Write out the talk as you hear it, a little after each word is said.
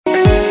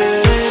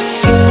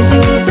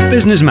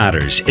Business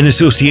Matters in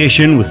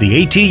association with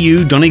the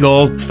ATU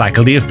Donegal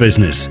Faculty of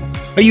Business.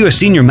 Are you a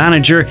senior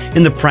manager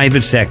in the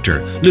private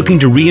sector looking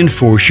to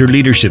reinforce your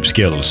leadership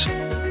skills?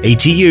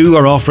 ATU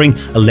are offering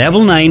a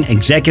Level 9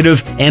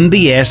 Executive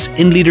MBS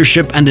in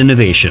Leadership and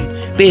Innovation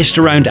based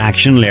around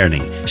action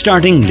learning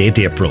starting late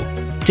April.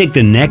 Take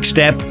the next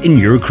step in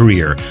your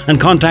career and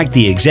contact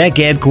the Exec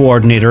Ed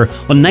Coordinator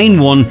on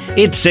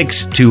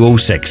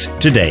 9186206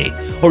 today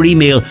or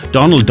email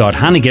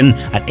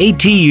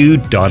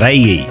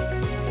donald.hannigan@atu.ie.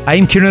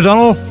 I'm Kieran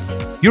O'Donnell.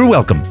 You're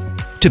welcome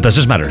to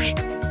Business Matters.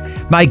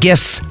 My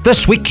guests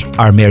this week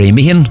are Mary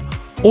Meehan,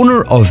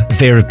 owner of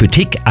Verve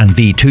Boutique and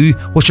V2,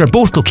 which are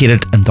both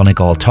located in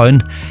Donegal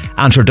town,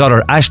 and her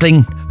daughter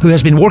Aishling, who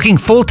has been working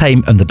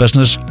full-time in the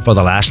business for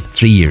the last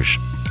 3 years.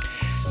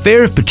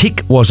 Verve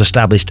Boutique was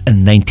established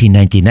in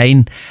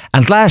 1999,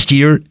 and last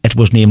year it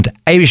was named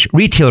Irish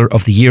Retailer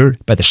of the Year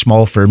by the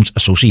Small Firms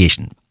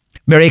Association.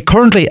 Mary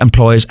currently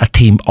employs a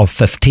team of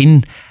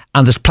 15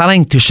 and is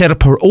planning to set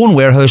up her own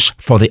warehouse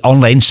for the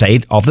online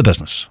side of the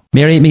business.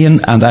 Mary Meehan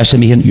and Aishling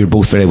Meehan, you're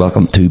both very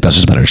welcome to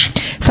Business Matters.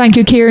 Thank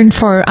you, Kieran,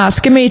 for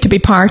asking me to be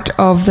part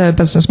of the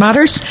Business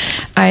Matters.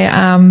 I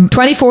am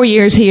 24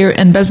 years here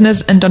in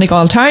business in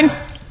Donegal town.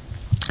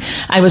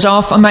 I was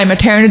off on my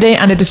maternity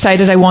and I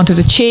decided I wanted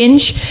a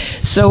change.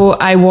 So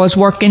I was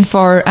working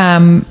for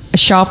a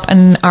shop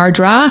in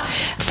Ardra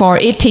for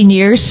 18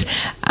 years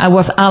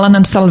with Alan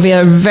and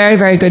Sylvia, very,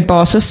 very good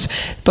bosses.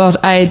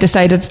 But I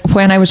decided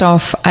when I was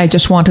off, I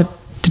just wanted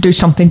to do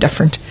something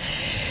different.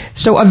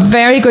 So a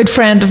very good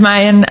friend of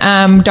mine,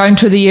 down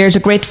through the years,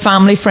 a great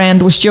family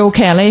friend, was Joe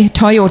Kelly,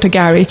 Toyota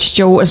Garage.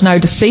 Joe is now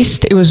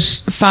deceased. He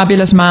was a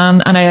fabulous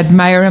man and I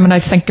admire him and I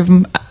think of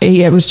him,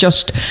 he was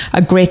just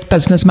a great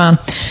businessman.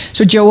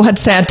 So Joe had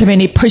said to me,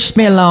 and he pushed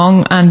me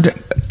along, and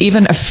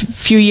even a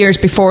few years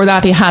before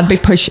that he had been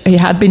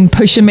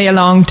pushing me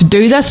along to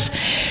do this.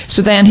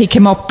 So then he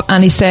came up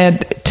and he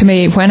said to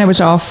me when I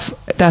was off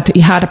that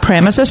he had a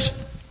premises.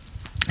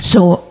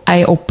 So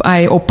I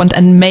opened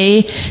in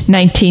May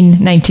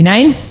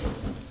 1999.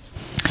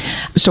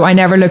 So I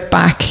never looked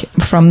back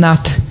from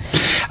that.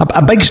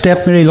 A big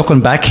step, Mary,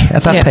 looking back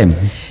at that time.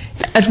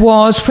 It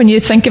was. When you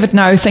think of it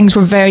now, things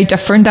were very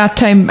different that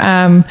time.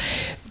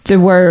 It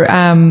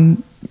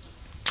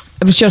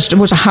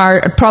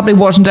probably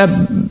wasn't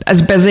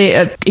as busy.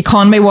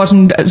 Economy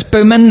wasn't as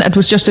booming. It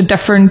was just a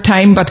different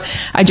time, but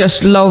I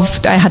just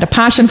loved, I had a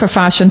passion for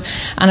fashion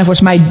and it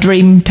was my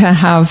dream to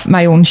have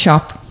my own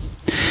shop.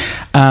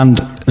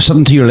 And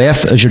sitting to your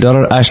left is your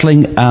daughter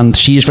Aishling, and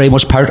she is very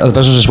much part of the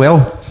business as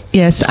well.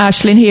 Yes,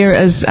 Aishling here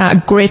is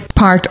a great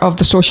part of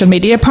the social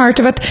media part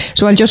of it.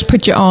 So I'll just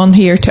put you on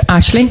here to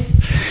Aishling.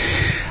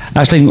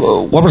 Aishling,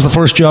 what was the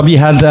first job you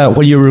had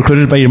when you were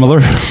recruited by your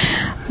mother?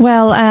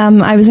 Well,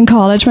 I was in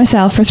college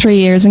myself for 3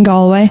 years in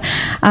Galway,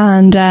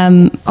 and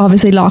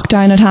obviously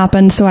lockdown had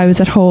happened, so I was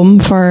at home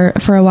for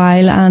a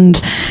while, and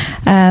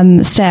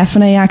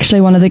Stephanie,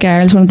 actually one of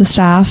the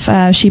staff,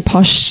 she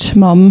pushed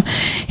Mum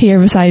here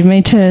beside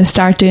me to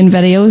start doing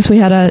videos. We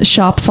had a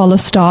shop full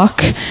of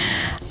stock,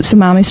 so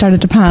Mammy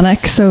started to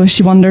panic, so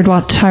she wondered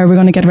how are we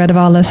going to get rid of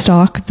all this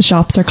stock. The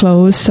shops are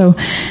closed, so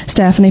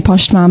Stephanie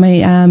pushed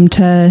Mammy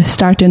to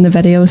start doing the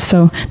videos,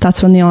 so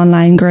that's when the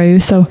online grew.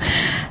 So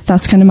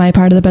that's kind of my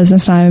part of the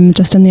business now. I'm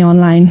just in the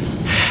online.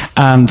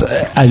 And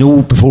I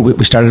know before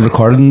we started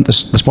recording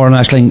this morning,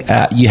 Aishling,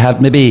 you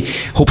had maybe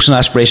hopes and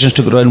aspirations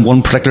to go down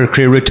one particular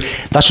career route.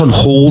 That's on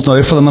hold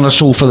now for the minute.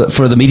 So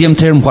for the medium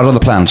term, what are the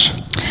plans?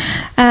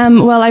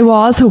 Well, I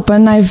was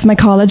hoping. I've my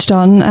college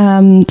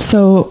done,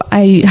 so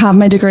I have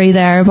my degree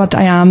there, but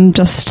I am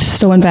just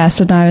so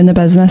invested now in the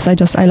business.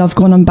 I love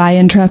going on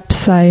buying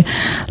trips. I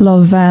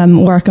love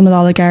working with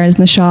all the girls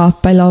in the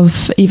shop. I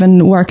love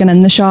even working in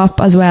the shop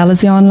as well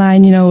as the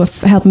online,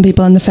 helping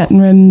people in the fitting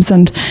rooms,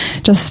 and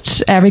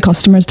just every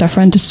customer is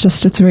different.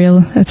 It's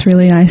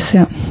really nice,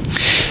 yeah.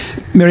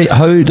 Mary,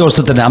 how does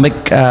the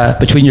dynamic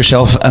between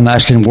yourself and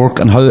Aishling work,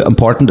 and how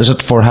important is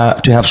it for her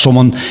to have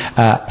someone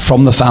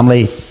from the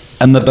family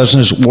in the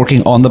business,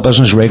 working on the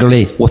business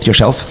regularly with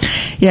yourself?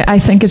 Yeah, I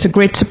think it's a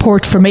great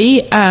support for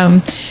me.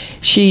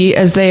 She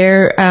is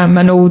there.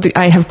 I know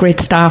I have great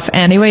staff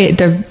anyway.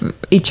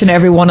 Each and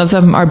every one of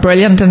them are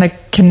brilliant, and I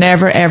can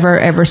never, ever,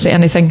 ever say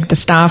anything. The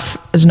staff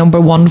is number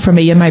one for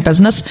me in my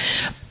business.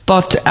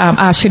 But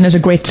Aishling is a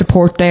great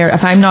support there.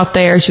 If I'm not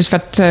there, she's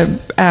fit to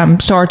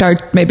sort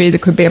out, maybe there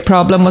could be a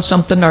problem with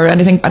something or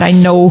anything, but I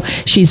know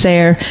she's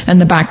there in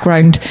the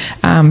background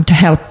to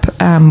help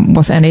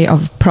with any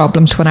of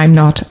problems when I'm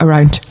not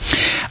around.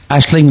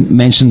 Aishling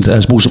mentioned,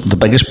 I suppose, the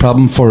biggest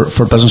problem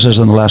for businesses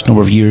in the last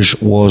number of years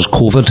was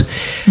COVID.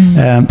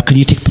 Can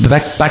you take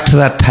back to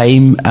that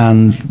time?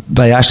 And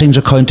by Aishling's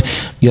account,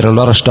 you had a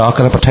lot of stock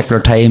at a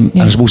particular time,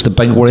 and I suppose the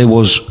big worry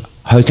was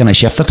how can I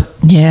shift it?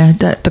 Yeah,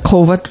 the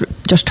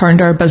COVID just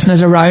turned our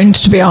business around,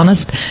 to be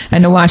honest. I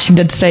know Aishling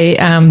did say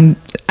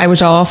I was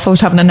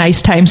having a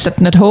nice time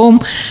sitting at home,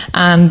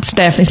 and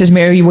Stephanie says,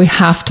 Mary, we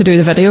have to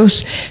do the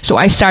videos. So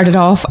I started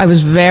off, I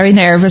was very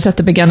nervous at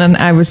the beginning.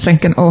 I was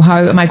thinking, oh,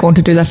 how am I going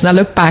to do this? And I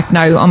look back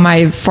now on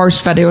my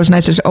first videos and I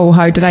said, oh,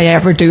 how did I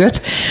ever do it?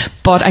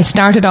 But I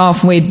started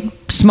off with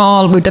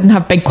small, we didn't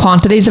have big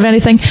quantities of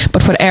anything,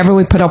 but whatever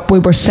we put up, we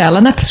were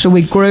selling it. So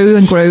we grew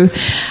and grew.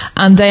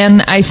 And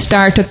then I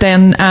started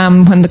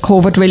when the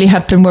COVID really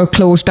hit and we were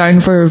closed down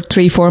for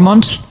 3-4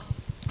 months.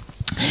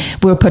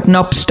 We were putting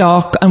up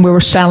stock and we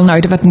were selling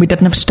out of it, and we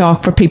didn't have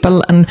stock for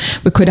people, and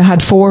we could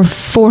have had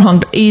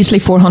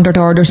 400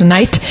 orders a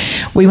night.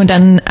 We went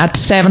in at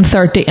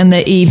 7:30 in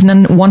the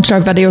evening. Once our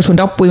videos went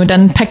up, we went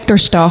in, picked our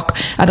stock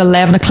at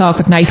 11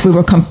 o'clock at night. We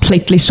were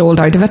completely sold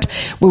out of it.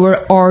 We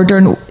were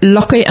ordering,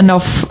 lucky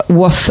enough,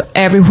 with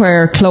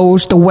everywhere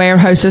closed, the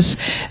warehouses,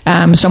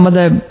 some of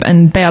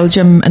in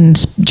Belgium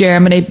and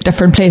Germany,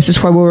 different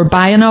places where we were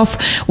buying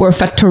off, were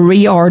fit to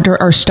reorder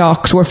our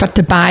stocks. We're fit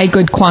to buy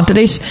good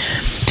quantities.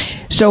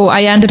 So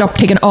I ended up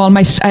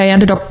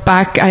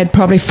back. I had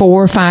probably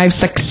 4, 5,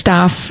 6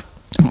 staff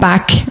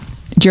back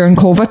during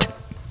COVID.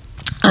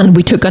 And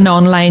we took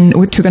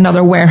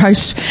another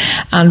warehouse,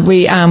 and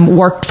we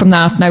worked from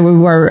that. Now we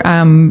were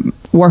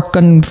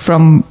working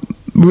from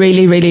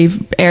really, really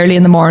early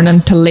in the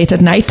morning till late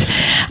at night,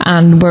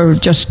 and we're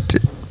just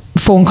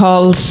phone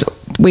calls.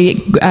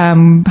 We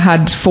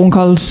had phone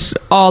calls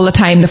all the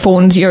time. The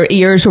phones, your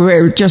ears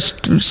were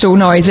just so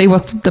noisy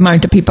with the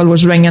amount of people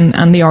was ringing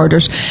and the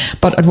orders.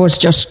 But it was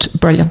just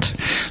brilliant.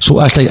 So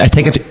Aishling, I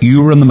take it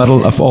you were in the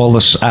middle of all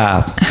this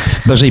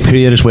busy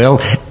period as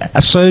well.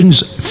 It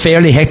sounds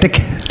fairly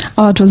hectic.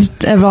 Oh, it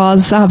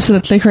was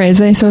absolutely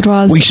crazy. So it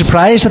was. Were you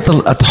surprised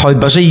at how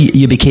busy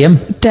you became?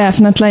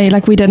 Definitely.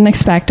 Like, we didn't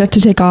expect it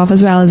to take off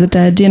as well as it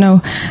did,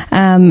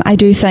 I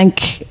do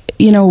think,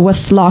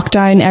 with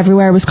lockdown,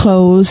 everywhere was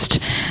closed.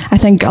 I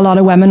think a lot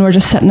of women were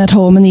just sitting at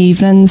home in the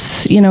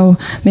evenings,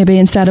 maybe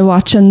instead of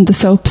watching the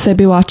soaps, they'd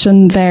be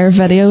watching their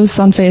videos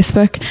on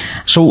Facebook.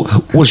 So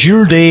was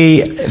your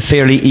day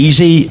fairly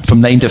easy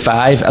from 9 to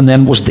 5, and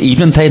then was it the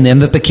evening time then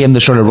that became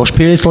the sort of rush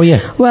period for you?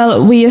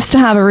 Well, we used to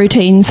have a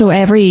routine, so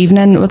every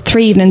evening,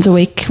 3 evenings a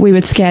week, we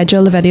would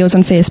schedule the videos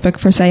on Facebook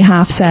for, say,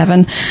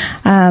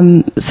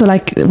 7:30.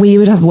 So we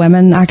would have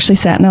women actually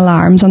setting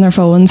alarms on their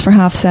phones for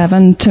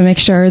 7:30 to make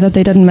sure that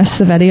they didn't miss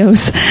the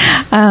videos.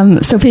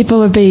 So people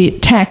would be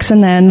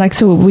texting then,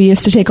 so we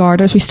used to take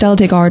orders. We still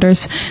take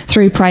orders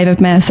through private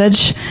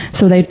message.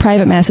 So they'd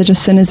private message as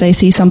soon as they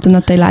see something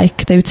that they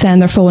like. They would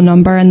send their phone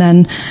number, and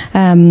then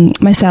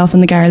myself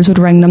and the girls would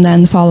ring them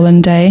then the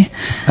following day.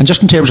 And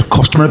just in terms of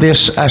customer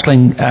base,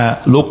 Aishling,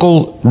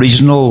 local,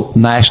 regional,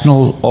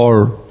 national,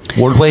 or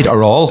worldwide,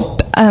 or all?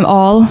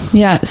 All,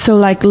 yeah. So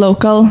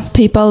local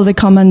people, they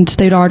come and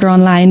they'd order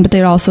online, but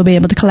they'd also be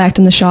able to collect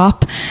in the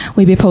shop.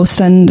 We'd be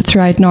posting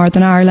throughout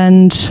Northern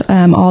Ireland,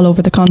 all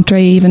over the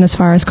country, even as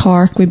far as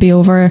Cork. We'd be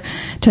over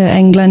to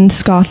England,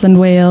 Scotland,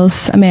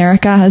 Wales,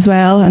 America as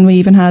well, and we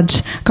even had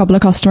a couple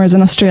of customers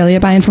in Australia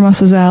buying from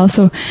us as well.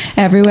 So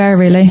everywhere,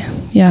 really,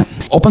 yeah.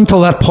 Up until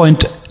that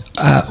point,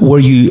 were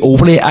you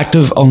overly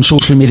active on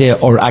social media,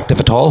 or active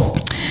at all?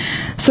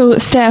 So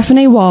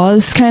Stephanie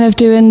was kind of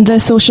doing the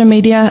social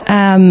media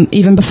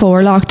even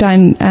before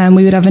lockdown.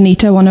 We would have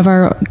Anita, one of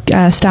our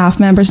staff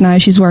members now,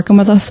 she's working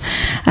with us.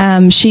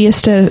 She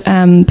used to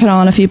put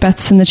on a few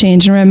bits in the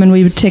changing room, and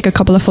we would take a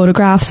couple of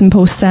photographs and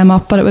post them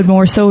up, but it would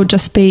more so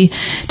just be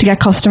to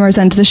get customers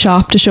into the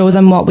shop to show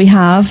them what we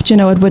have.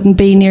 It wouldn't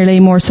be nearly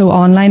more so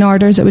online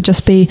orders. It would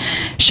just be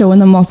showing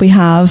them what we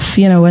have,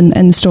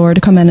 in the store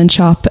to come in and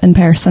shop in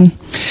person.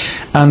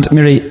 And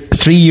Mary,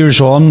 3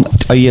 years on,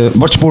 are you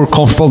much more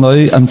comfortable now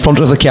in front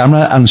of the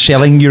camera and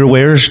selling your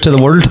wares to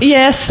the world?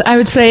 Yes, I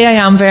would say I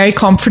am very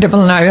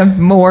comfortable now.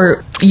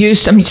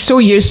 I'm so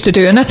used to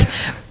doing it.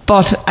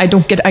 But I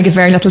get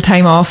very little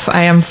time off.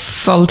 I am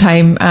full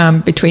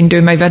time between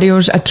doing my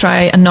videos. I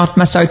try and not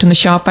miss out on the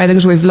shop either,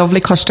 because we have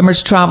lovely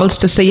customers travels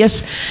to see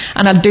us,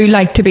 and I do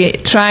like to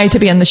try to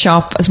be in the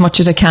shop as much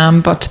as I can.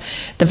 But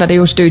the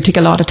videos do take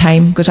a lot of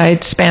time, because I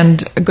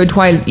spend a good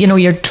while.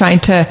 You're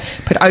trying to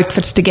put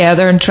outfits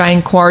together and try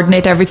and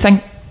coordinate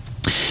everything.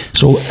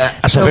 So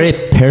it's a very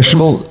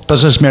personal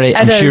business, Mary,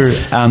 I'm sure,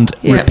 and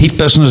repeat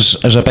business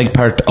is a big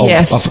part of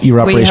your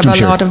operation. We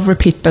have a lot of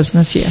repeat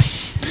business, yeah.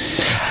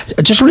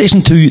 Just in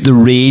relation to the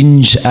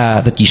range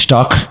that you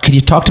stock, can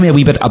you talk to me a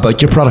wee bit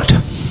about your product?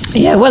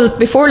 Yeah, well,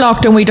 before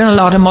lockdown, we done a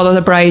lot of mother,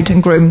 the bride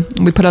and groom.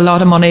 We put a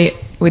lot of money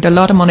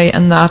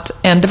in that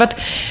end of it.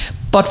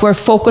 But we're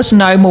focused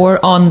now more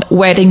on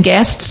wedding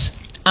guests,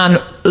 and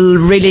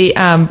really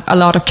a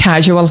lot of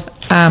casual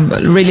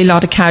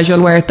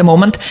wear at the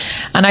moment.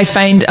 And I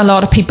find a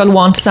lot of people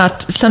want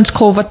that. Since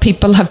COVID,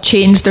 people have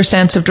changed their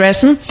sense of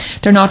dressing.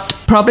 They're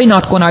probably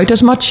not going out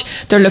as much.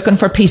 They're looking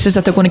for pieces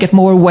that they're going to get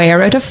more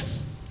wear out of.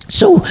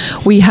 So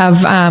we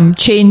have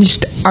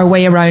changed our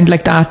way around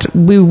like that.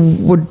 We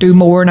would do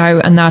more now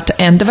and that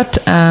end of it.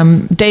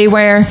 Day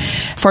wear,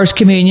 first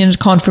communions,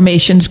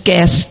 confirmations,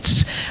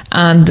 guests,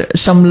 and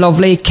some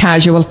lovely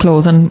casual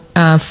clothing.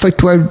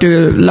 Footwear,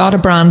 do a lot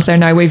of brands there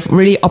now. We've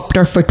really upped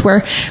our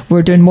footwear.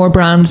 We're doing more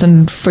brands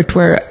and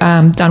footwear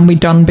than we'd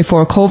done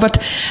before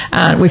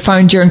COVID. We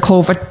found during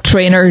COVID,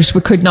 trainers,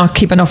 we could not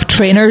keep enough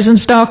trainers in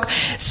stock.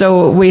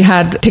 So we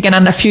had taken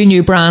in a few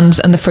new brands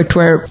in the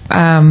footwear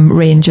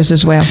ranges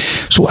as well.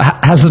 So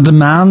has the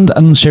demand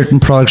on certain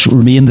products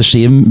remained the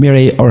same,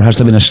 Mary, or has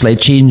there been a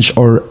slight change,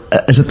 or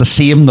is it the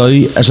same now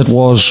as it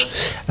was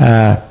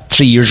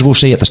 3 years ago,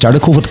 say, at the start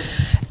of COVID?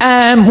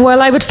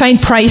 Well, I would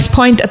find price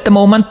point at the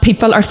moment,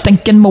 people are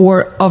thinking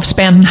more of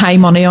spending high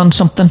money on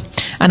something.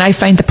 And I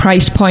find the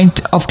price point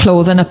of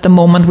clothing at the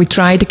moment, we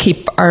try to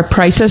keep our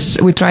prices,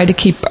 we try to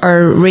keep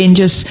our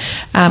ranges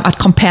at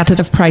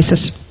competitive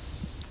prices.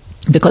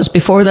 Because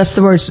before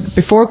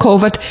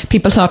COVID,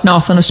 people thought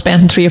nothing of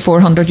spending €300 or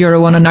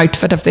 €400 on an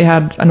outfit if they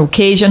had an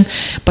occasion,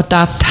 but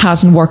that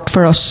hasn't worked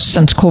for us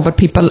since COVID.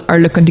 People are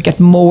looking to get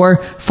more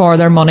for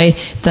their money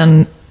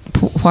than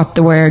what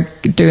they were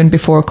doing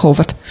before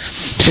COVID.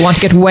 They want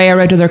to get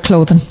wear out of their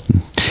clothing.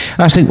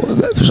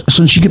 Aishling,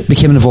 since you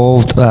became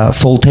involved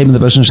full-time in the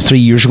business 3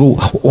 years ago,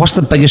 what's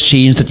the biggest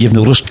change that you've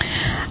noticed?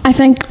 I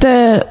think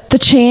the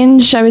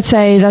change, I would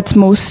say, that's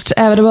most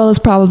evident is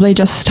probably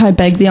just how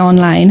big the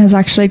online has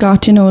actually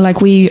got. You know,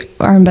 like, we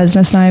are in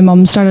business now.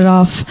 Mum started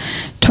off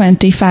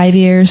 25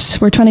 years.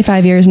 We're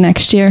 25 years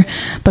next year.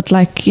 But,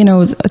 like, you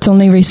know, it's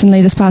only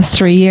recently, this past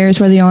 3 years,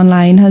 where the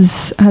online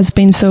has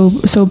been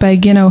so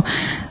big, you know.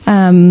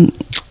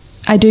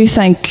 I do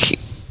think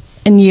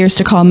in years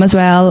to come as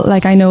well,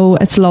 like, I know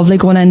it's lovely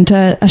going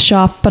into a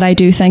shop, but I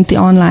do think the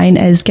online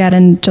is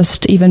getting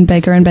just even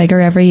bigger and bigger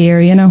every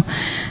year, you know.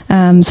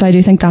 So I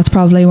do think that's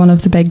probably one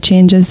of the big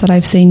changes that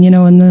I've seen, you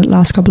know, in the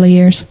last couple of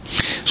years.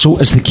 So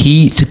is the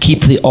key to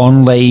keep the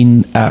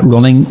online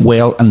running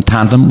well in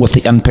tandem with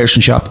the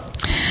in-person shop?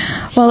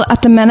 Well,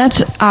 at the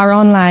minute, our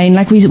online,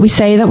 like, we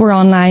say that we're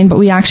online, but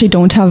we actually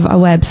don't have a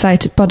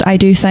website. But I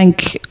do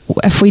think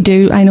if we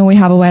do, I know we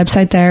have a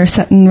website there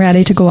sitting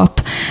ready to go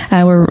up.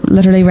 We're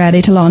literally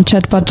ready to launch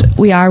it, but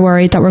we are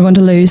worried that we're going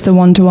to lose the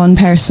one-to-one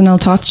personal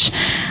touch.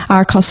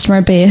 Our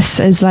customer base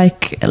is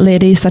like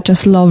ladies that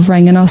just love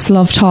ringing us,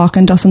 love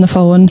talking to us on the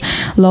phone,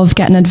 love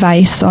getting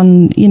advice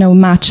on, you know,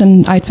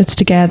 matching outfits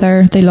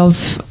together. They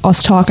love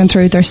us talking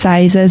through their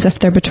sizes, if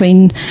they're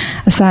between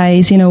a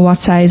size, you know,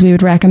 what size we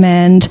would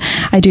recommend.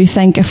 I do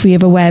think if we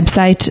have a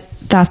website,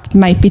 that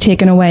might be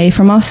taken away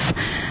from us.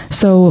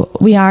 So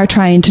we are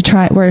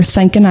we're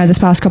thinking now this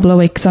past couple of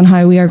weeks on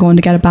how we are going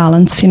to get a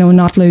balance, you know,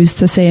 not lose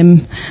the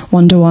same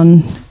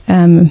one-to-one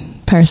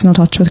personal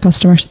touch with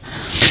customers.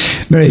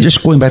 Mary,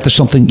 just going back to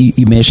something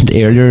you mentioned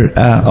earlier,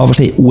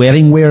 obviously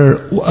wedding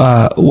wear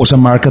was a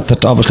market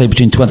that obviously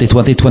between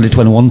 2020,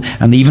 2021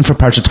 and even for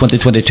parts of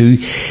 2022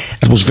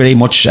 it was very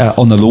much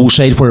on the low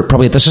side, where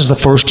probably this is the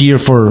first year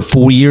for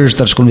 4 years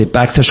that it's going to be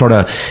back to sort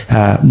of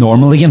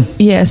normal again.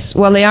 Yes,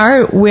 well,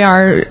 we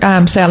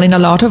are selling a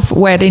lot of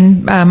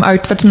wedding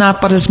outfits and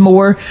that, but it's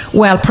more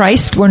well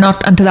priced. We're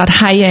not into that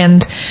high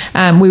end.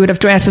 We would have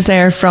dresses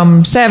there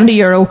from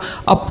 €70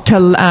 up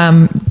till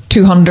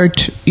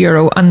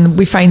 €200, and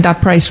we find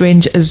that price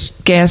range is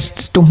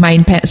guests don't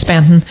mind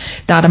spending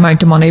that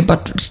amount of money,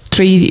 but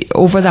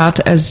over that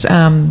is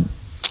a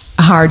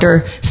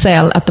harder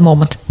sell at the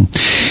moment.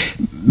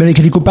 Mary,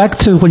 can you go back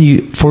to when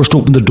you first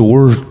opened the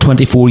door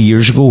 24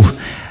 years ago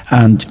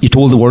and you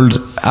told the world,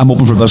 I'm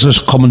open for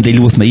business, come and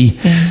deal with me?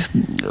 Yeah.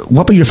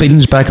 What were your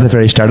feelings back at the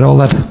very start of all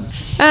that?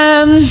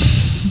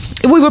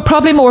 We were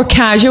probably more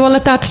casual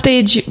at that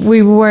stage. We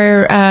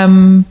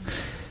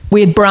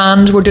had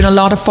brands, we're doing a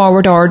lot of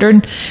forward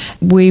ordering.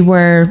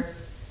 It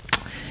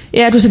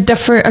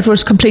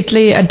was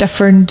completely a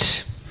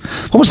different...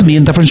 What was the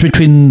main difference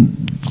between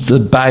the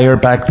buyer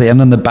back then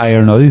and the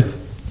buyer now?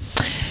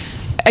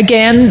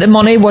 Again, the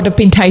money would have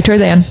been tighter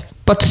then,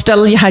 but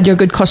still you had your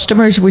good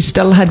customers. We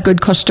still had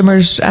good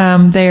customers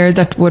there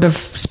that would have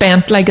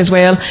spent like as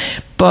well.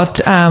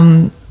 But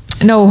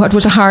no, it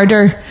was a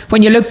harder...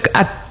 When you look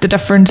at the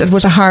difference, it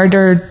was a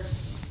harder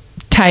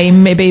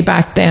time maybe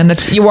back then.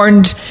 You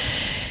weren't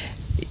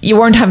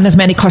having as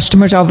many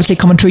customers obviously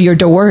coming through your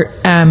door.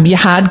 You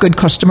had good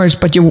customers,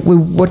 but we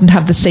wouldn't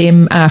have the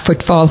same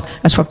footfall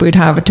as what we would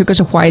have. It took us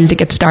a while to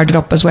get started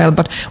up as well,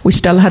 but we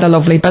still had a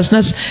lovely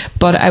business.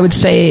 But I would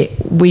say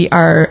we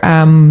are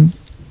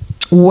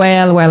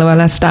well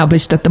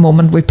established at the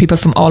moment with people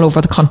from all over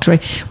the country.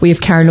 We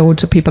have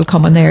carloads of people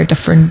coming there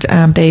different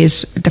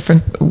days,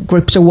 different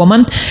groups of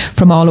women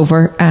from all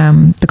over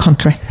the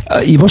country.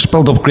 You must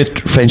build up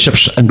great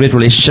friendships and great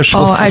relationships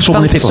with I've so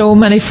many people. So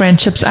many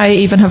friendships. I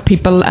even have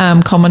people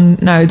coming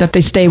now that they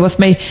stay with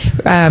me.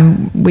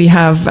 We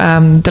have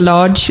the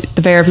Lodge,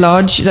 the Verve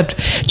Lodge, that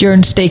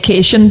during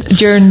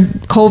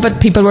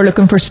COVID people were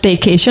looking for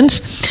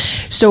staycations,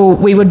 so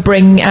we would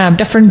bring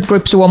different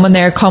groups of women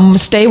there, come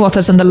stay with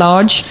us in the lodge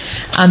Lodge,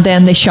 and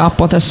then they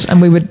shop with us,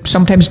 and we would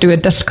sometimes do a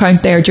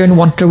discount there during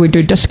winter. We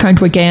do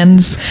discount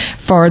weekends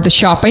for the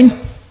shopping.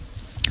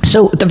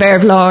 So the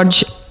Verve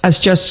Lodge is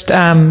just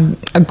a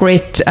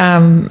great,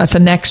 it's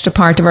an extra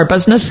part of our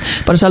business,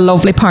 but it's a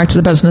lovely part of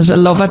the business. I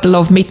love it. I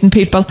love meeting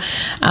people,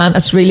 and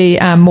it's really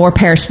more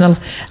personal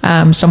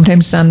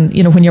sometimes than,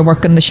 when you're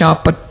working in the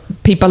shop. But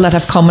people that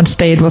have come and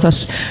stayed with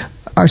us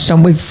are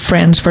we've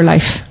friends for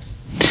life.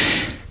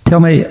 Tell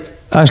me,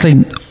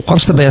 Aishling,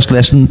 what's the best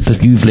lesson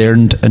that you've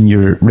learned in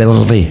your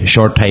relatively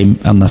short time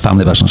in the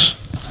family business?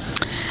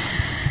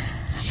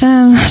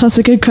 That's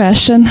a good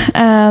question.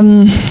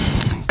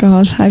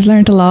 God, I've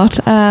learned a lot.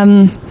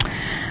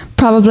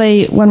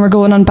 Probably when we're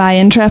going on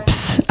buy-in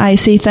trips, I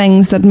see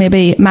things that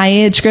maybe my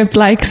age group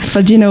likes,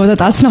 but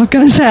that's not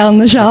going to sell in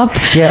the shop.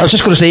 Yeah, I was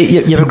just going to say,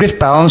 you have a great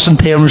balance in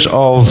terms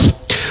of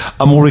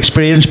a more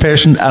experienced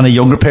person and a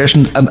younger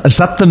person. And is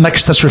that the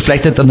mix that's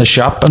reflected in the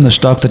shop and the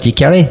stock that you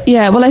carry?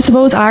 Yeah, well, I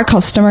suppose our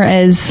customer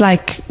is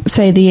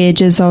say the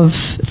ages of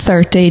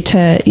 30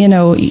 to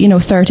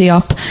 30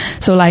 up.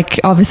 So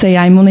obviously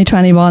I'm only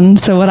 21,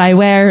 so what I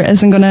wear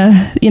isn't going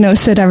to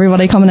suit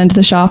everybody coming into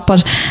the shop.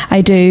 But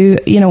I do,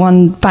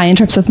 on buying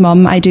trips with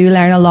Mum, I do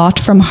learn a lot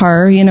from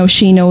her.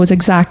 She knows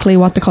exactly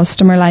what the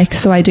customer likes,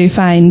 so I do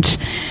find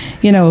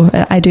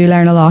I do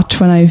learn a lot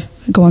when I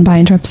go on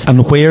buying trips.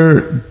 And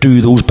where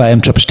do those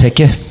buying trips take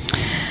you?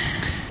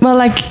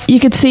 Well, you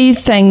could see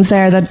things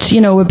there that,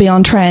 would be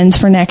on trends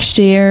for next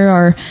year,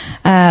 or,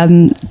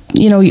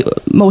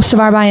 most of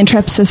our buying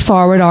trips is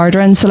forward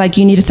ordering. So,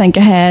 you need to think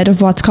ahead of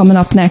what's coming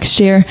up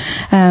next year.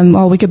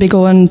 Or we could be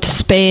going to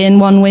Spain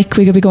one week,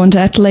 we could be going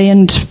to Italy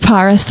and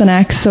Paris the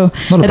next. So,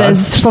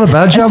 it's not a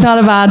bad job. It's not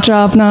a bad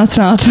job, no, it's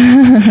not.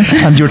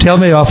 And you were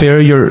telling me off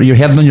air, you're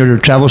heading on your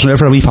travels now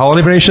for a wee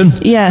holiday very soon?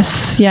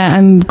 Yes, yeah,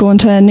 I'm going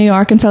to New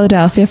York and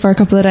Philadelphia for a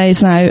couple of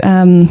days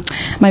now.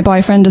 My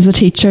boyfriend is a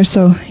teacher,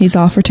 so he's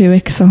off for 2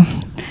 weeks, so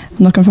I'm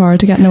looking forward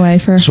to getting away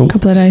for a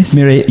couple of days.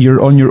 Mary,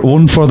 you're on your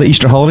own for the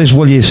Easter holidays.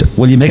 Will you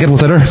make it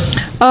without her?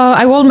 Oh,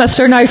 I will miss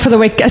her now for the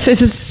week. This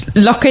is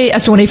lucky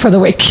it's only for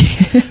the week.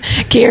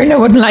 Kieran, I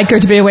wouldn't like her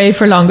to be away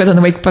for longer than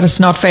the week, but it's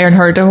not fair on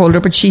her to hold her,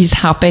 but she's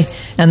happy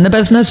in the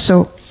business,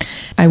 so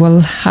I will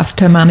have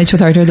to manage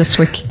without her this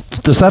week.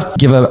 Does that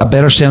give a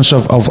better sense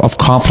of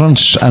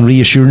confidence and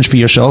reassurance for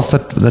yourself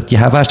that you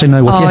have Aishling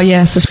now with you? Oh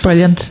yes, it's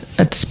brilliant.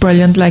 It's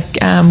brilliant,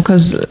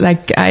 because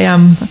I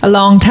am a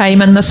long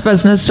time in this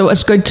business, so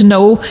it's good to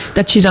know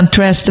that she's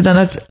interested in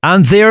it.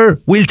 And there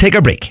we'll take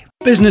a break.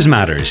 Business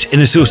Matters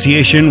in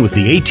association with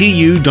the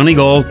ATU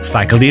Donegal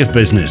Faculty of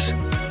Business.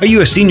 Are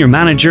you a senior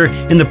manager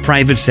in the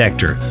private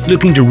sector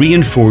looking to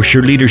reinforce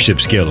your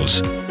leadership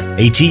skills?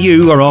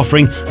 ATU are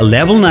offering a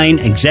Level 9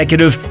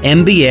 Executive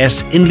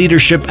MBS in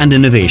Leadership and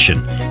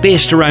Innovation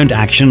based around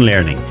action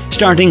learning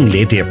starting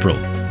late April.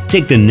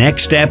 Take the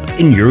next step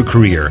in your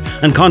career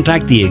and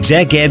contact the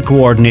Exec Ed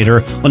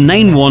Coordinator on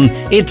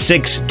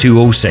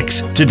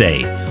 9186206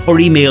 today or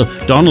email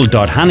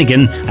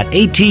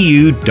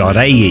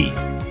donald.hannigan@atu.ie.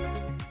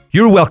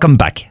 You're welcome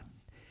back.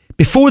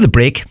 Before the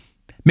break,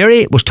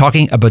 Mary was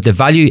talking about the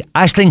value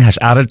Aishling has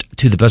added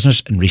to the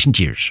business in recent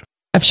years.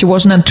 If she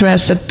wasn't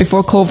interested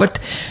before COVID,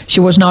 she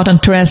was not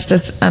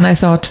interested. And I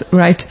thought,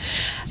 right,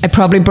 I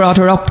probably brought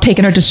her up,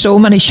 taking her to so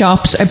many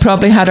shops. I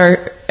probably had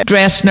her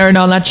dressing her and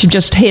all that. She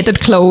just hated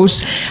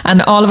clothes.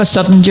 And all of a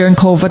sudden during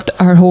COVID,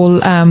 her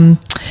whole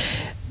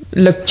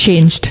look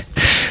changed.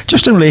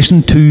 Just in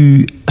relation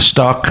to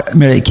stock,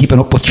 Mary, keeping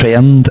up with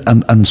trend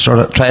and sort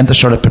of trying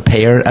to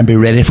prepare and be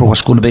ready for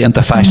what's going to be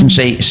into fashion,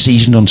 say,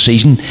 season on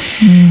season.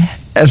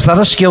 Is that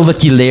a skill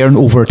that you learn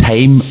over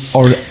time,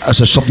 or is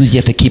it something that you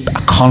have to keep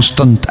a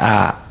constant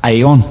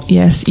eye on?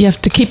 Yes, you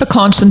have to keep a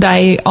constant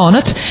eye on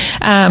it.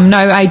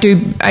 Now, I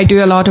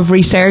do a lot of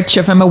research.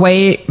 If I'm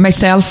away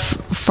myself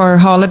for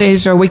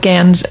holidays or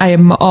weekends, I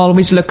am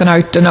always looking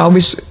out and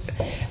always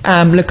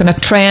looking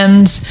at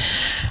trends.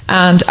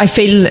 And I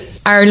feel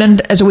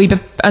Ireland is a wee bit,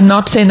 I'm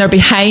not saying they're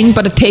behind,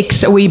 but it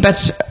takes a wee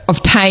bit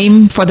of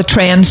time for the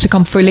trends to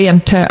come fully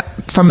into,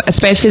 from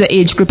especially the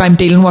age group I'm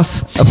dealing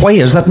with. Why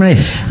is that, Mary?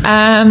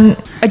 I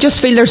just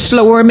feel they're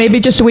slower,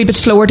 maybe just a wee bit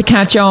slower to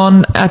catch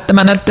on at the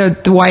minute.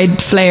 The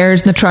wide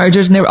flares and the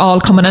trousers, and they're all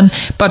coming in.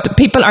 But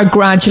people are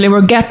gradually,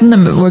 we're getting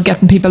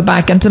people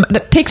back into them.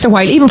 It takes a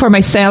while, even for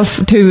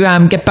myself,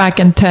 to get back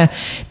into,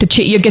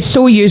 you get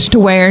so used to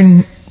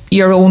wearing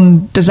your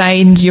own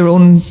designs, your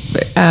own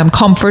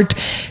comfort,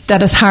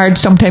 that is hard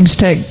sometimes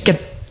to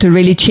get to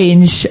really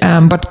change.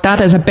 But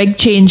that is a big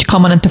change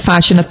coming into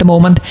fashion at the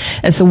moment,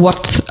 is the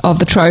width of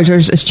the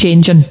trousers is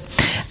changing.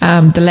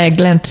 The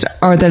leg length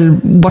or the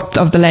width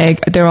of the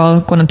leg, they're all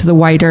going into the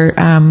wider,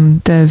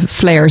 the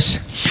flares.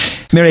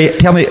 Mary,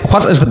 tell me,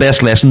 what is the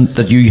best lesson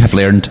that you have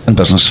learned in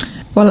business?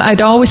 Well,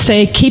 I'd always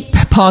say keep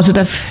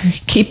positive,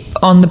 keep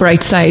on the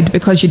bright side,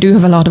 because you do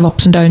have a lot of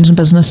ups and downs in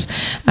business.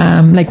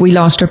 Like we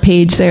lost our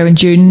page there in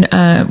June,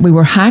 we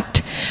were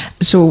hacked,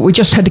 so we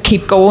just had to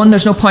keep going.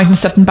 There's no point in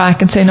sitting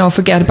back and saying, "Oh,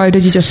 forget about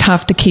it." You just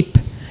have to keep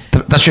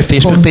That's your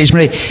Facebook page,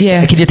 Mary.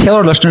 Yeah. Can you tell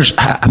our listeners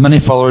how many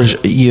followers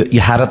you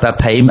had at that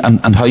time,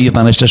 and how you've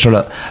managed to sort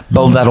of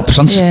build that up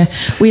since? Yeah,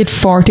 we had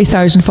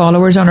 40,000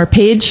 followers on our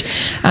page,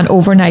 and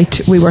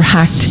overnight we were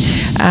hacked.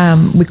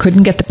 We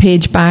couldn't get the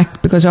page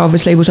back because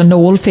obviously it was an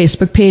old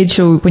Facebook page,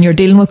 so when you're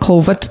dealing with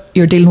COVID,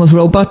 you're dealing with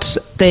robots.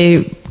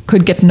 They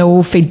could get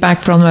no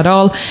feedback from them at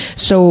all.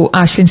 So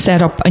Aishling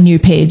set up a new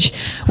page.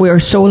 We are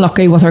so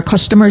lucky with our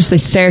customers. They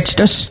searched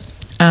us,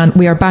 and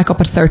we are back up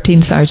at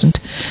 13,000.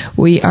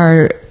 We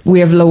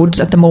have loads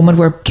at the moment.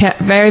 We're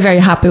very, very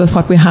happy with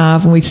what we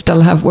have, and we're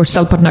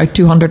still putting out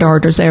 200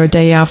 orders there a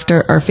day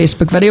after our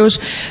Facebook videos.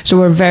 So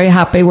we're very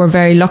happy. We're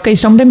very lucky.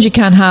 Sometimes you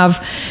can have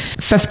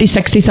 50,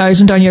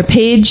 60,000 on your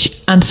page,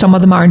 and some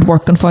of them aren't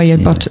working for you.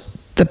 But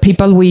the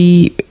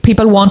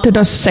people wanted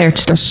us,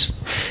 searched us.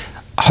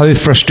 How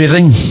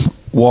frustrating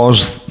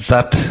was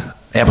that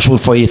episode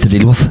for you to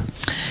deal with?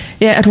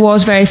 Yeah, it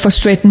was very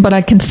frustrating, but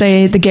I can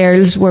say the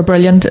girls were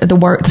brilliant.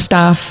 The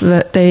staff,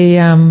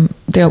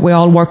 we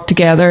all worked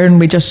together,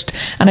 and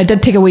I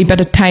did take a wee bit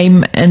of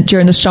time, and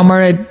during the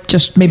summer I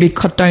just maybe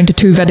cut down to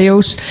 2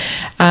 videos.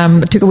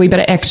 Took a wee bit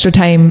of extra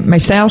time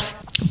myself,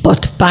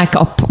 but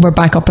we're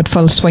back up at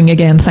full swing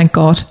again, thank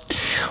God.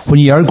 When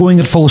you are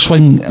going at full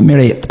swing,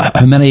 Mary,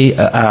 how many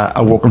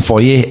are working for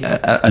you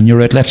in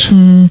your outlets?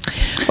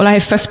 Well, I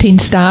have 15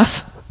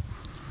 staff.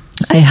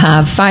 I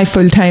have 5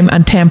 full-time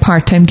and 10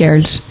 part-time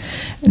girls.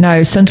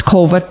 Now, since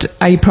COVID,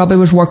 I probably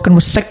was working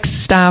with 6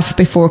 staff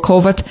before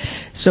COVID,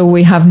 so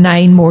we have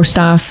 9 more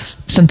staff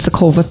since the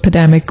COVID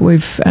pandemic.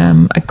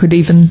 I could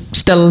even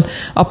still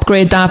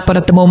upgrade that, but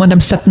at the moment I'm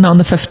sitting on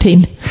the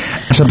 15.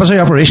 It's a busy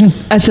operation.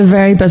 It's a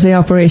very busy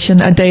operation.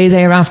 A day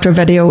there after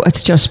video,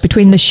 it's just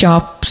between the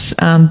shops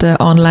and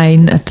the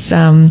online. It's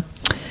a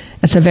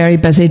very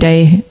busy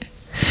day.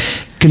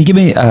 Can you give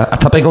me a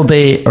typical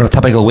day or a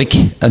typical week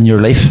in your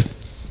life?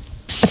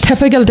 A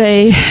typical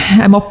day,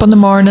 I'm up in the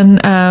morning,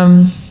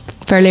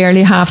 fairly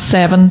early,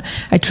 7:30.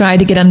 I try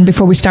to get in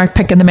before we start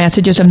picking the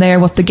messages. I'm there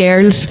with the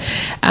girls,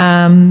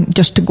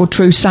 just to go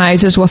through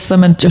sizes with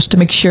them, and just to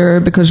make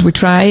sure, because we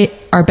try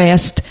our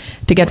best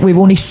to get, we've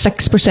only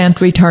 6%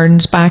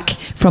 returns back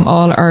from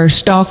all our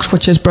stocks,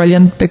 which is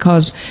brilliant,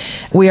 because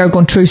we are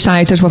going through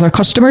sizes with our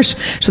customers.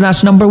 So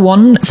that's number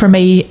one for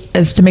me,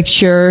 is to make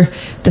sure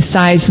the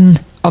sizing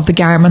of the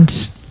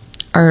garments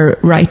are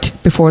right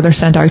before they're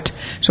sent out.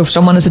 So if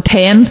someone is a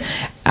 10,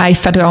 I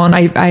fit it on.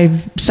 I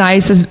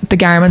size the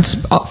garments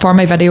for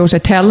my videos. I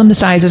tell them the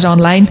sizes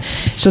online.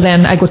 So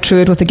then I go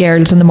through it with the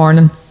girls in the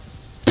morning.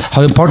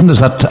 How important is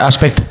that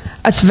aspect?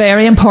 It's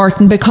very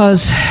important,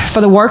 because for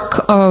the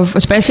work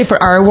especially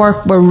for our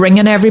work, we're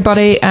ringing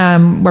everybody,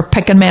 we're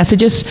picking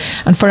messages,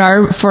 and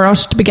for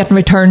us to be getting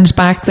returns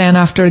back then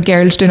after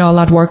girls doing all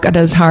that work, it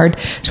is hard.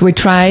 So we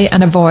try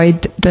and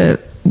avoid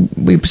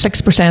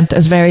 6%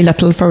 is very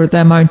little for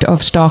the amount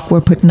of stock we're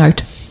putting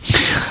out.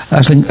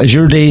 Aishling, is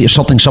your day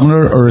something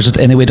similar, or is it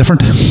any way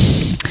different?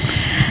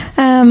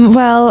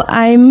 Well,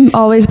 I'm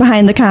always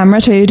behind the camera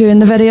too, doing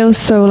the videos.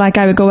 So like,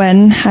 I would go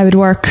in, I would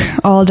work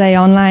all day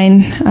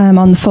online,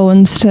 on the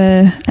phones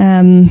to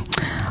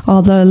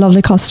all the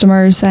lovely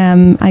customers.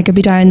 I could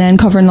be down then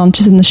covering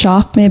lunches in the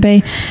shop,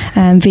 maybe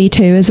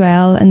V2 as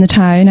well in the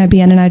town. I'd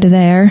be in and out of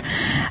there.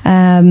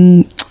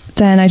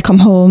 Then I'd come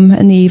home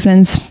in the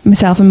evenings.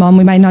 Myself and Mum,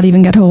 we might not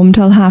even get home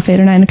till 8:30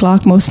 or 9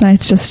 o'clock most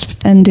nights, just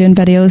in doing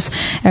videos.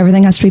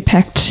 Everything has to be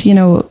picked,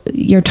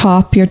 your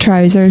top, your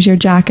trousers, your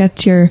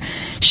jacket, your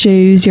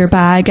shoes, your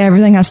bag,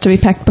 everything has to be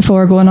picked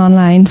before going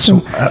online.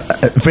 So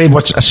very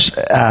much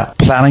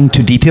planning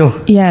to detail.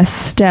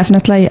 Yes,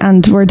 definitely,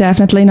 and we're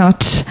definitely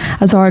not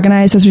as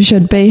organised as we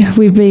should be.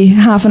 We'd be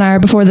half an hour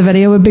before the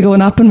video would be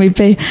going up, and we'd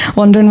be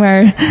wondering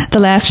where the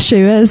left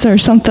shoe is or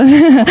something.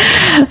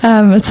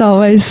 It's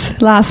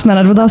always last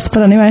minute with us,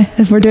 but anyway,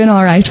 if we're doing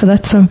all right with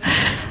it. So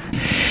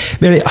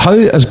Mary, how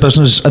is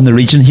business in the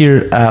region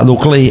here,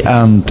 locally,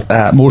 and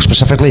more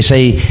specifically,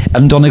 say,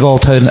 in Donegal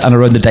town and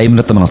around the Diamond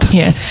at the minute?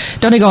 Yeah,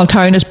 Donegal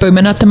town is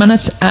booming at the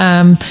minute.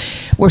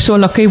 We're so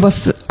lucky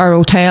with our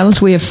hotels.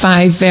 We have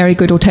 5 very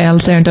good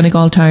hotels there in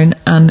Donegal town,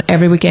 and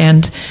every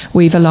weekend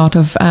we have a lot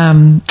of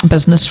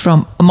business.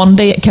 From a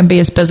Monday, it can be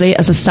as busy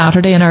as a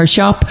Saturday in our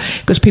shop,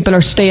 because people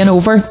are staying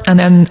over, and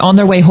then on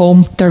their way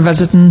home they're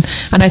visiting,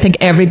 and I think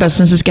every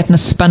business is getting a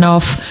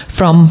spin-off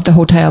from the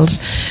hotels.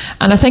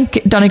 And I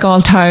think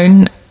Donegal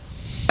town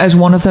is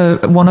one of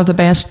the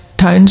best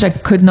towns. I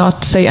could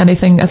not say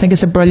anything. I think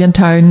it's a brilliant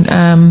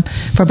town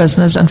for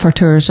business and for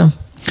tourism.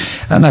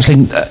 And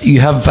Aishling, you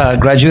have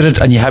graduated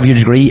and you have your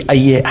degree. Are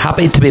you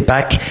happy to be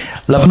back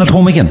living at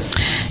home again?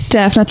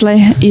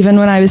 Definitely. Even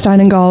when I was down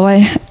in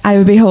Galway, I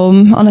would be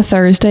home on a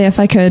Thursday if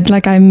I could.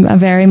 Like, I'm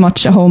very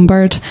much a home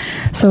bird.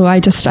 So I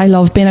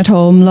love being at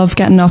home, love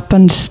getting up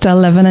and still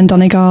living in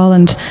Donegal,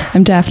 and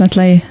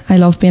I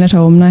love being at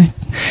home now.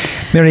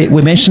 Mary,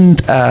 we mentioned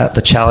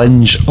the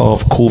challenge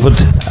of COVID.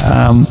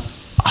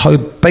 How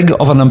big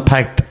of an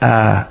impact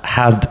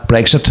had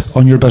Brexit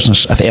on your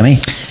business, if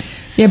any?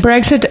 Yeah,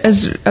 Brexit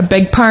is a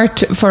big part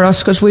for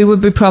us, because we would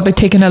be probably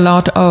taking a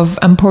lot of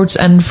imports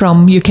in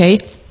from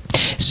UK.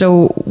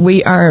 So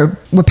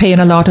we're paying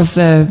a lot of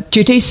the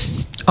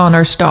duties on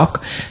our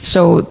stock,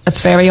 so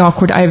it's very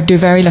awkward. I do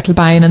very little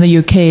buying in the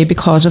UK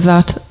because of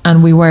that,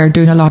 and we were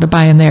doing a lot of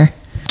buying there.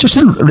 Just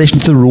in relation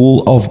to the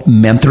role of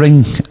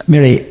mentoring,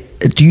 Mary,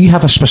 do you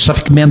have a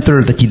specific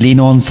mentor that you lean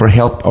on for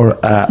help or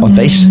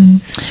advice?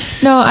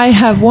 No, I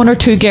have one or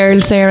two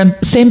girls there, and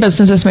same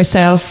business as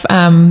myself,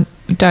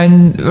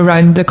 down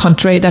around the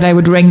country, that I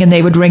would ring and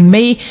they would ring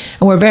me,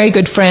 and we're very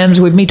good friends.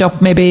 We'd meet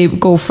up, maybe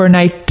go for a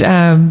night,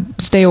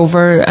 stay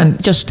over,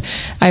 and just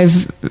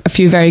I've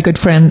two very good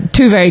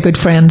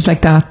friends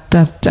like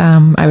that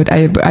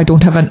I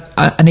don't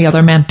have any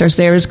other mentors.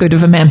 They're as good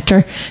of a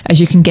mentor as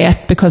you can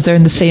get because they're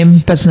in the same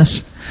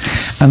business.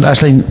 And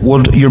Aishling,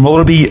 would your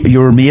mother be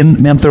your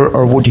main mentor,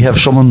 or would you have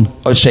someone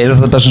outside of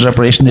the business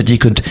operation that you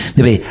could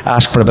maybe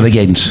ask for a bit of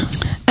guidance?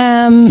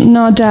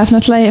 No,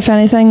 definitely. If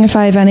anything, if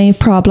I have any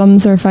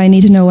problems or if I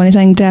need to know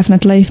anything,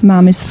 definitely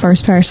Mammy's the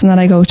first person that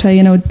I go to,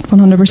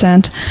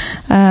 100%.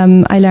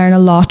 I learn a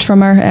lot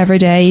from her every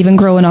day, even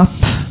growing up.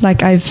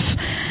 Like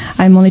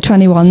I'm only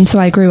 21, so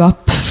I grew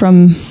up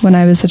from when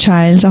I was a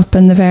child up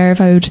in the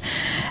Verve.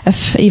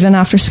 Even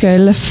after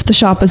school, if the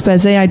shop was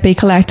busy, I'd be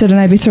collected and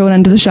I'd be thrown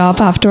into the shop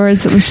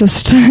afterwards. It was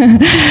just...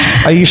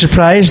 Are you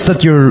surprised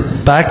that you're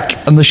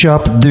back in the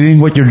shop doing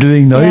what you're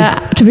doing now? Yeah,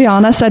 to be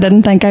honest, I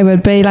didn't think I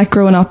would be. Like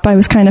growing up, I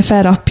was kind of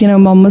fed up.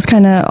 Mum was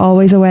kind of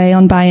always away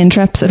on buy-in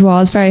trips. It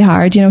was very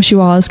hard. She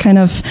was kind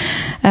of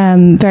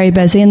very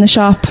busy in the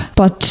shop.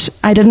 But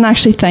I didn't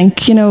actually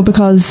think,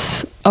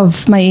 because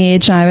of my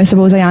age now, I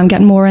suppose I am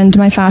getting more into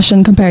my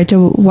fashion compared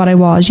to what I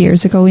was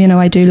years ago.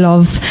 I do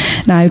love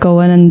now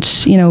going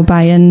and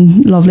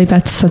buying lovely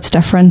bits that's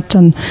different,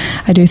 and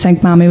I do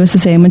think Mammy was the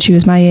same when she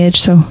was my age,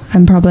 so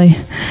I'm probably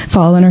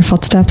following her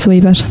footsteps a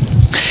wee bit.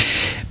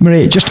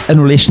 Mary, just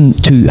in relation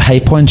to High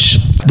Points,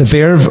 the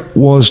Verve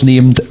was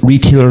named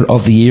Retailer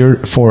of the Year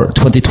for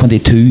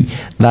 2022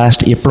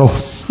 last April.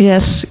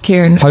 Yes,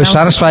 Kieran. How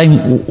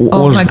satisfying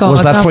was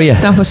that for you?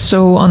 That was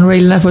so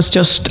unreal. That was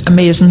just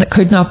amazing. I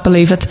could not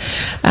believe it.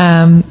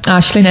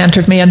 Aishling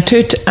entered me into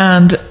it,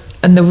 and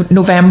in the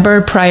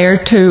November prior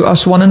to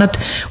us winning it,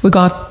 we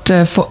got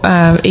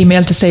the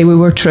email to say we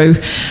were through.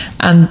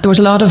 And there was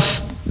a lot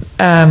of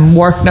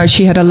work. Now,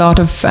 she had a lot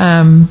of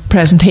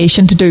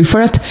presentation to do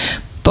for it,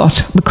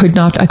 but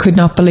I could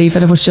not believe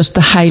it. It was just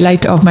the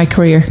highlight of my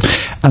career.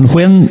 And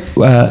when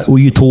were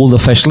you told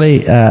officially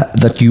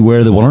that you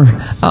were the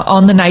winner?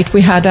 On the night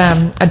we had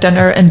a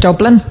dinner in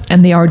Dublin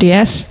in the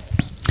RDS.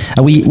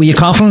 Were you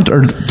confident,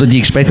 or did you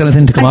expect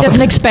anything to come up? I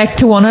didn't expect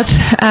to win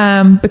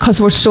it because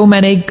there were so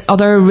many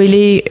other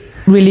really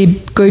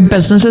good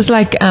businesses,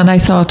 and I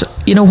thought,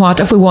 you know what,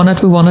 if we won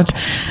it, we won it.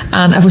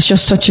 And it was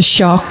just such a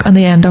shock on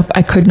the end up.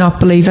 I could not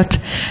believe it.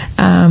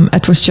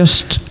 It was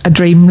just a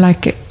dream.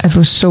 It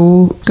was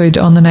so good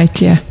on the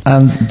night. Yeah.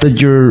 And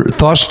did your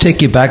thoughts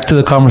take you back to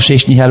the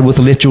conversation you had with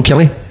the late Joe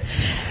Kelly?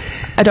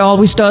 It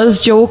always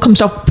does. Joe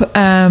comes up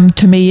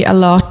to me a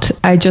lot.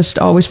 I just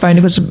always found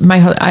it was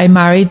I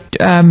married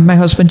my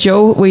husband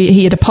Joe.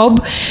 He had a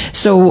pub,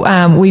 so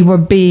I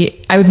would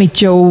meet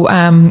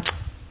Joe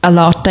a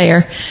lot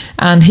there,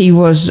 and he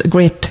was a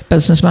great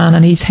businessman,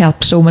 and he's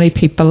helped so many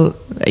people.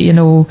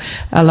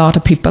 A lot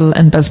of people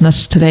in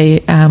business today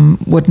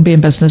wouldn't be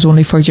in business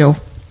only for Joe.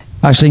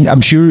 Aishling, I'm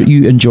sure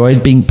you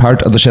enjoyed being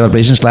part of the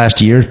celebrations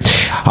last year.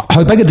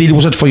 How big a deal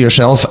was it for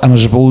yourself, and I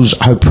suppose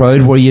how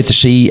proud were you to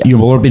see your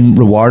mother being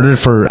rewarded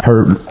for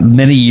her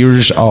many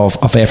years of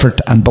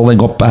effort and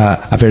building up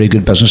a very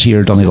good business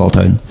here in Donegal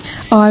Town?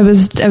 Oh, it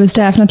was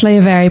definitely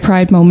a very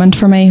proud moment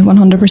for me,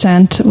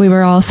 100%. We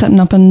were all sitting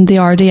up in the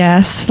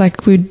RDS,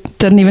 we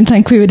didn't even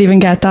think we would even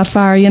get that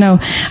far, and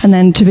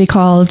then to be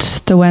called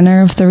the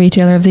winner of the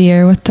Retailer of the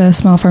Year with the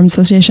Small Firms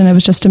Association, it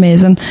was just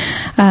amazing.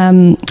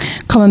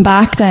 Coming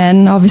back then,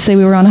 obviously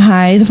we were on a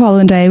high. The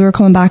following day we were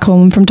coming back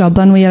home from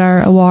Dublin. We had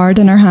our award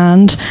in our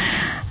hand.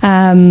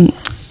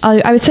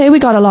 I would say we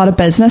got a lot of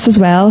business as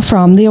well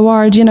from the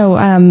award.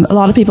 A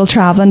lot of people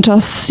travelling to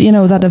us,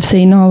 that have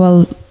seen,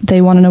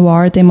 they won an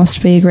award, they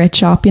must be a great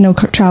shop,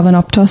 travelling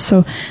up to us.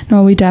 So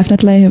no, we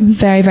definitely,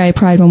 very, very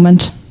proud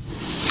moment.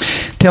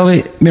 Tell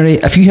me, Mary,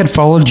 if you had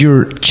followed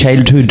your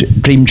childhood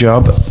dream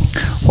job,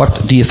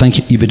 what do you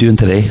think you'd be doing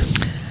today?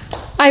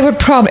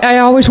 I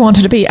always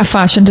wanted to be a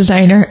fashion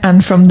designer,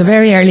 and from the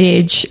very early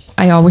age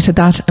I always had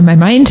that in my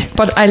mind.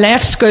 But I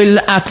left school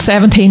at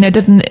 17. I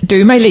didn't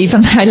do my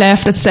leaving. I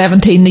left at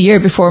 17 the year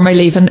before my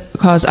leaving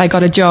because I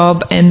got a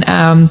job in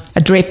a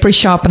drapery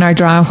shop in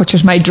Ardra, which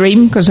was my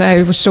dream because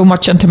I was so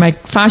much into my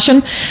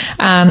fashion.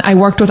 And I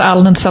worked with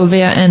Alan and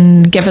Sylvia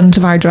in Givens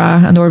of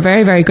Ardra, and they were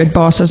very, very good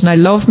bosses, and I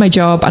loved my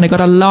job, and I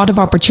got a lot of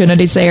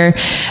opportunities there,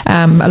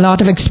 a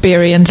lot of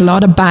experience, a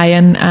lot of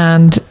buy-in,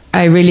 and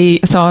I really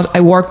thought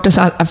I worked as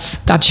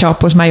if that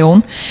shop was my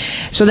own.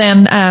 So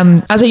then,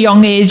 as a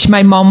young age,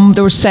 my mum,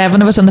 there were 7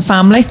 of us in the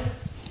family.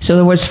 So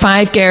there was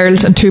 5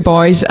 girls and 2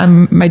 boys,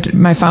 and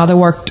my father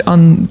worked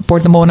on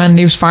board the Mona, and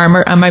he was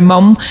farmer, and my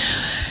mum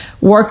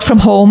worked from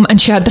home, and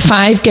she had the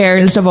 5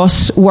 girls of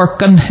us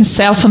working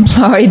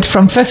self-employed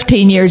from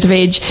 15 years of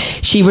age.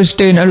 She was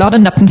doing a lot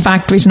of knitting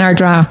factories in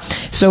Ardra.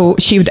 So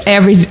she would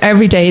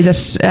every day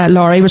this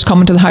lorry was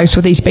coming to the house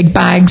with these big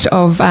bags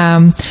of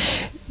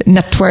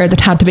knitwear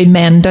that had to be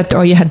mended,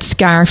 or you had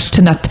scarves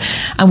to knit,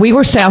 and we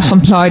were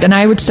self-employed. And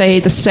I would say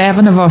the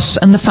 7 of us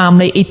in the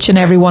family, each and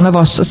every one of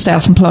us is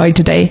self-employed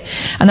today.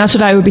 And that's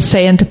what I would be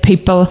saying to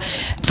people,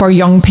 for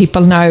young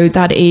people now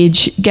that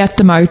age, get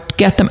them out,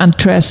 get them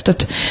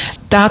interested.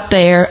 That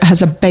there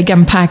has a big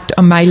impact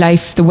on my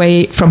life. The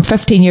way from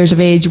 15 years of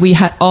age, we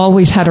had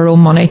always had our own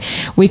money.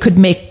 We could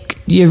make,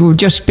 you would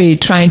just be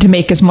trying to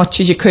make as much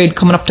as you could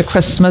coming up to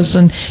Christmas,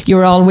 and you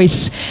were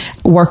always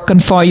working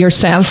for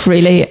yourself,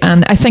 really.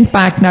 And I think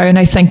back now, and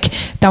I think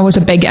that was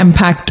a big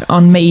impact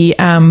on me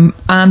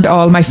and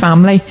all my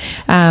family.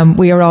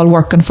 We are all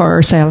working for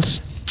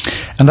ourselves.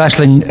 And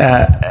Aishling,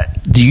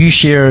 do you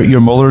share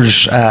your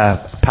mother's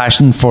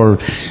passion for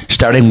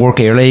starting work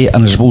early,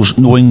 and I suppose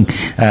knowing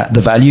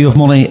the value of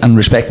money and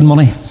respecting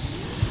money?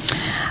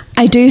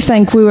 I do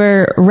think we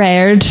were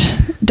reared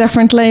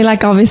differently.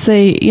 Like,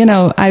 obviously, you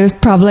know, I was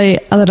probably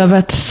a little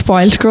bit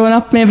spoilt growing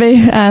up, maybe.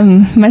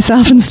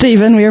 Myself and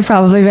Stephen, we were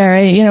probably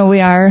very, you know, we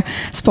are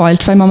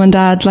spoilt by mum and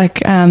dad.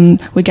 Like,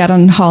 we get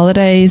on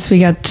holidays, we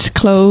get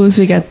clothes,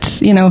 we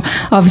get, you know,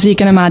 obviously you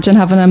can imagine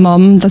having a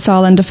mum that's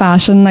all into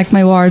fashion. Like,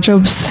 my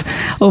wardrobe's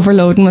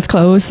overloading with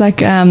clothes. Like,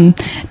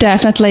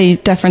 definitely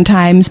different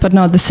times, but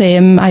not the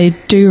same. I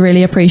do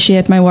really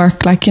appreciate my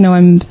work. Like, you know,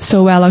 I'm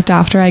so well looked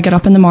after. I get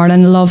up in the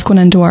morning, love going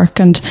into work,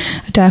 and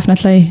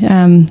definitely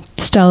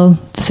still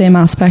the same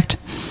aspect.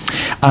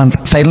 And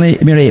finally,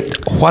 Mary,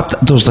 what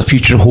does the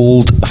future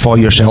hold for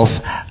yourself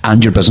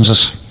and your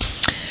businesses?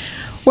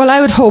 Well, I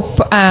would hope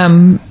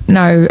now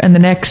in the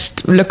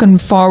next, looking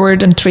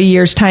forward in 3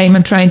 years' time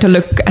and trying to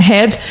look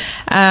ahead,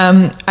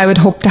 I would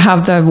hope to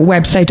have the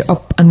website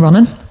up and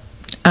running.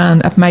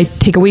 And it might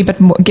take a wee bit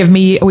more, give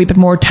me a wee bit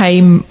more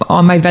time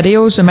on my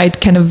videos. I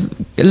might kind of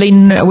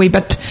lean a wee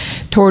bit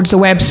towards the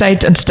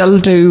website and still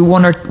do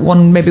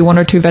maybe one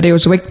or two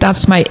videos a week.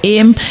 That's my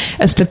aim,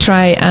 is to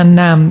try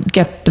and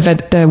get the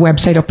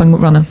website up and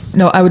running.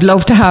 No, I would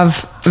love to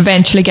have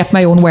eventually get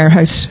my own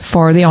warehouse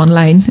for the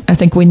online. I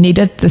think we need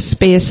it, the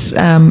space.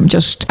 I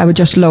would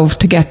just love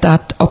to get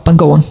that up and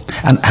going.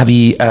 And have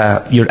you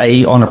your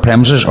eye on a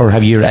premises, or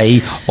have you your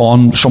eye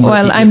on somewhere?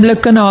 Well, I'm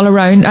looking all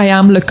around. I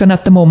am looking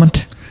at the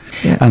moment.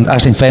 Yeah. And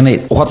Aishling, finally,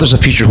 what does the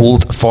future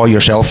hold for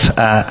yourself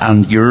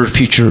and your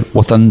future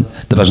within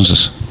the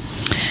businesses?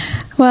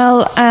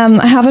 Well,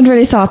 I haven't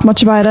really thought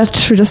much about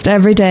it. We're just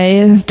every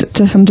day. I'm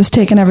just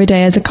taking every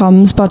day as it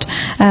comes. But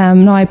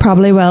no, I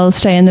probably will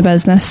stay in the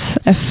business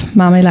if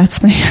Mammy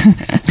lets me.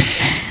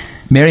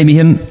 Mary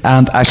Meehan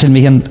and Aishling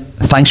Meehan,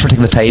 thanks for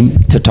taking the time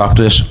to talk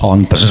to us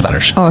on Business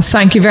Matters. Oh,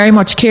 thank you very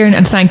much, Kieran,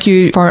 and thank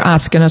you for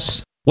asking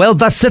us. Well,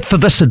 that's it for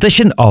this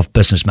edition of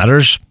Business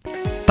Matters.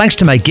 Thanks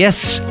to my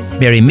guests,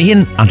 Mary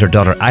Meehan and her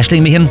daughter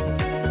Aishling Meehan.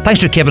 Thanks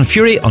to Kevin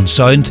Fury on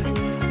sound.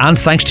 And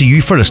thanks to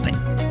you for listening.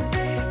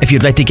 If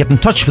you'd like to get in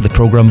touch with the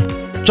programme,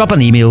 drop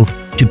an email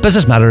to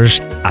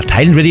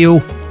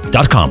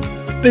businessmatters@highlandradio.com.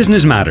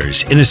 Business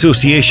Matters, in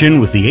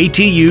association with the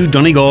ATU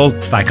Donegal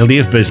Faculty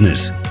of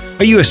Business.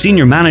 Are you a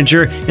senior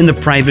manager in the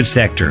private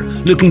sector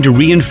looking to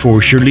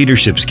reinforce your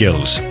leadership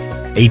skills?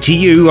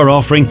 ATU are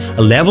offering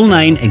a Level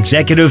 9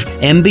 Executive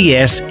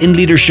MBS in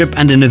Leadership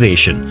and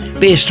Innovation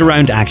based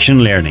around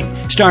action learning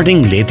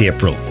starting late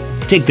April.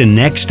 Take the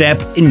next step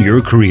in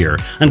your career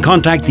and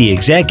contact the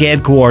Exec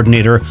Ed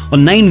Coordinator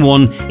on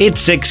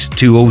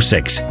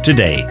 9186206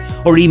 today,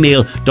 or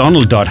email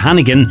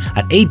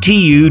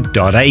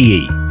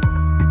donald.hannigan@atu.ie.